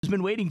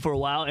been waiting for a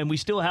while, and we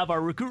still have our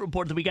recruit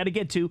report that we got to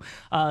get to.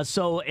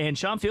 And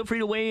Sean, feel free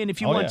to weigh in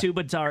if you want to,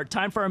 but it's our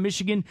time for our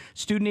Michigan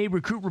Student Aid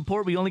Recruit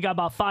Report. We only got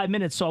about 5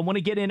 minutes, so I want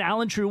to get in.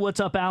 Alan True,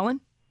 what's up,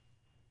 Alan?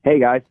 Hey,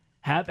 guys.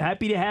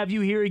 Happy to have you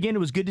here again. It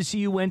was good to see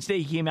you Wednesday.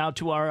 You came out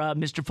to our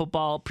Mr.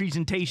 Football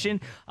presentation.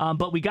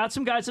 But we got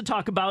some guys to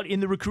talk about in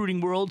the recruiting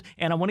world,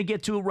 and I want to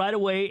get to it right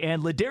away.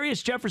 And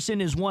Ladarius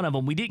Jefferson is one of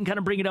them. We didn't kind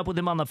of bring it up with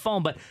him on the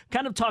phone, but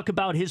kind of talk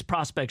about his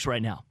prospects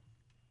right now.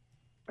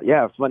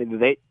 Yeah, it's funny.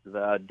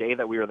 The day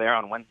that we were there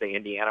on Wednesday,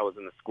 Indiana was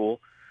in the school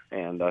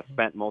and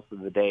spent most of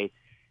the day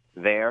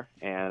there.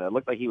 And it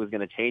looked like he was going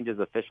to change his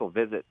official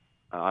visit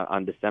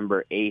on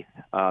December 8th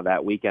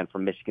that weekend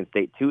from Michigan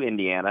State to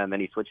Indiana, and then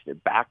he switched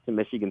it back to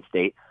Michigan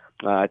State.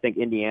 I think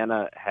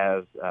Indiana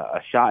has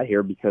a shot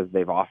here because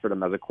they've offered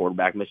him as a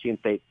quarterback. Michigan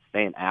State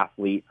staying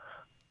athlete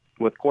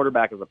with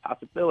quarterback as a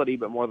possibility,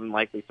 but more than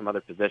likely some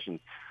other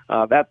positions.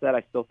 That said,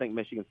 I still think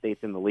Michigan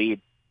State's in the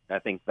lead. I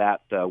think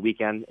that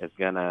weekend is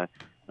going to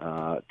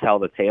tell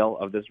the tale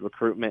of this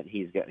recruitment.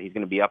 He's going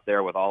to be up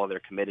there with all of their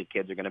committed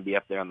kids are going to be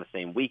up there on the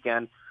same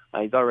weekend.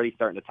 He's already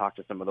starting to talk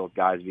to some of those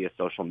guys via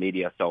social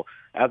media. So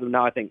as of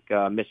now, I think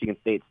Michigan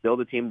State's still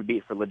the team to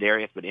beat for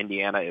Ladarius, but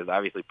Indiana is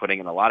obviously putting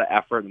in a lot of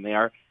effort, and they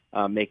are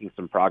making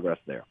some progress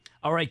there.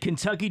 All right,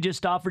 Kentucky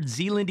just offered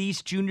Zeeland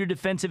East junior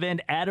defensive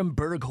end Adam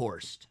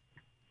Berghorst.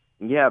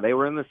 Yeah, they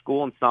were in the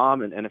school and saw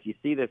him, and if you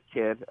see this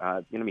kid, it's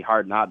going to be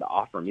hard not to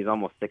offer him. He's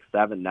almost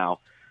 6'7" now.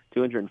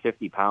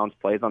 250 pounds,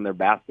 plays on their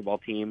basketball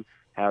team,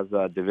 has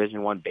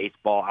Division I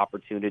baseball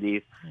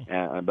opportunities,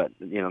 but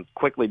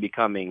quickly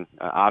becoming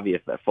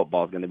obvious that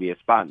football is going to be a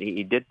spot. And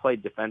he did play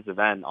defensive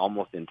end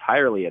almost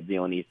entirely at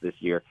Zeeland East this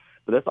year,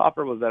 but this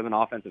offer was as an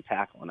offensive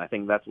tackle, and I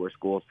think that's where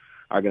schools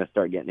are going to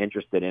start getting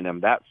interested in him.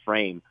 That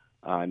frame,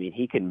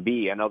 he can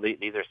be, I know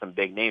these are some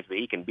big names, but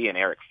he can be an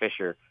Eric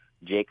Fisher,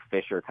 Jake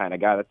Fisher kind of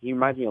guy. He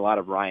reminds me a lot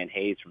of Ryan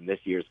Hayes from this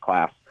year's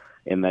class,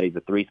 in that he's a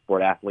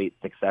three-sport athlete,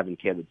 6'7"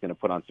 kid that's going to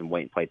put on some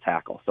weight and play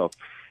tackle. So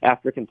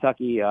after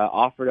Kentucky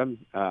offered him,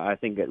 I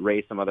think it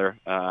raised some other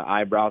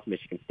eyebrows.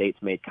 Michigan State's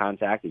made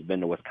contact. He's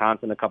been to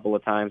Wisconsin a couple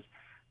of times.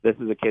 This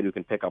is a kid who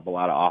can pick up a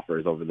lot of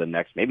offers over the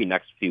next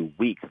few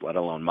weeks, let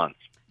alone months.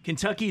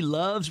 Kentucky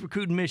loves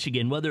recruiting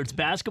Michigan, whether it's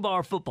basketball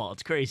or football.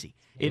 It's crazy.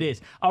 It is.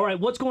 All right,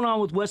 what's going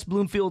on with West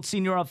Bloomfield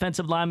senior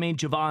offensive lineman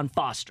Javon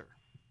Foster?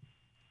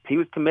 He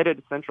was committed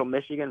to Central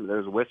Michigan.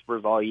 There's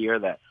whispers all year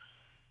that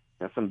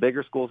some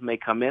bigger schools may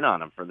come in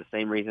on him for the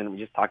same reason we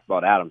just talked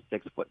about Adam.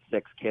 6'6"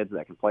 kids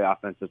that can play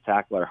offensive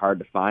tackle are hard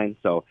to find.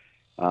 So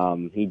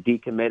he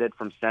decommitted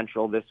from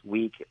Central this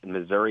week.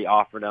 Missouri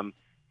offered him.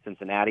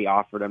 Cincinnati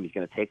offered him. He's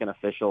going to take an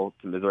official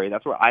to Missouri.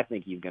 That's where I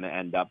think he's going to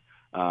end up.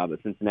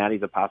 But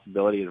Cincinnati's a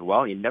possibility as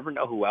well. You never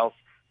know who else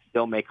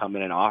still may come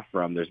in and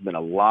offer him. There's been a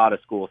lot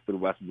of schools through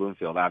West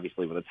Bloomfield,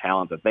 obviously, with the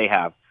talent that they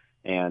have.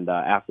 And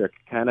after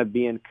kind of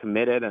being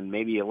committed and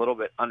maybe a little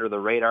bit under the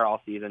radar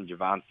all season,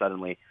 Javon's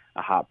suddenly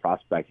a hot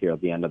prospect here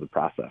at the end of the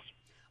process.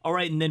 All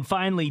right, and then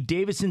finally,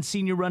 Davidson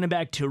senior running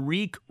back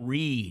Tariq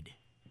Reed.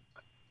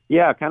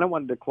 Yeah, I kind of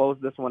wanted to close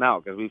this one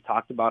out because we've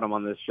talked about him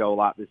on this show a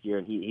lot this year,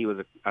 and he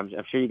was. I'm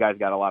sure you guys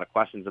got a lot of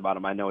questions about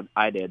him. I know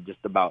I did, just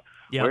about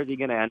where's he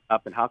going to end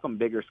up and how come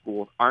bigger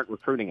schools aren't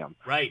recruiting him.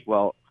 Right.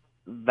 Well,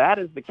 that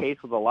is the case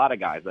with a lot of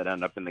guys that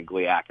end up in the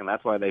GLIAC, and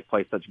that's why they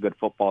play such good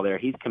football there.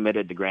 He's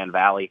committed to Grand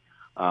Valley.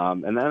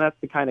 And then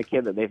that's the kind of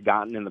kid that they've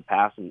gotten in the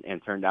past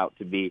and turned out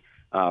to be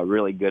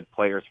really good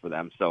players for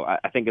them. So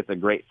I think it's a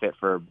great fit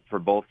for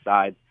both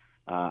sides.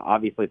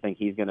 Obviously think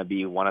he's going to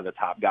be one of the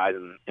top guys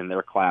in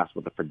their class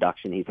with the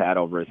production he's had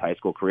over his high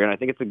school career. And I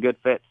think it's a good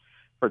fit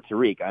for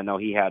Tariq. I know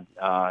he had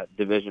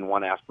Division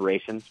I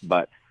aspirations,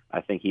 but I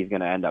think he's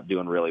going to end up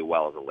doing really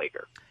well as a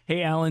Laker.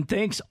 Hey, Alan,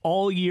 thanks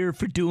all year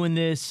for doing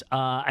this.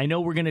 I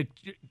know we're going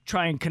to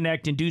try and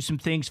connect and do some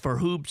things for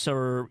hoops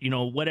or,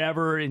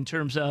 whatever in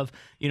terms of,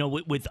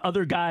 with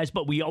other guys,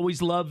 but we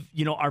always love,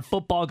 our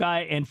football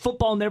guy, and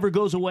football never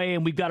goes away,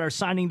 and we've got our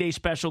signing day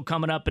special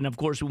coming up, and of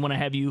course we want to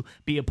have you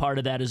be a part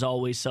of that as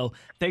always. So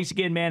thanks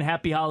again, man.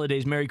 Happy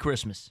holidays. Merry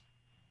Christmas.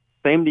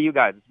 Same to you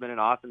guys. It's been an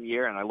awesome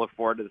year, and I look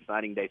forward to the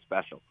signing day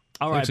special.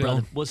 All right,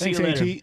 brother. We'll see you later. AT.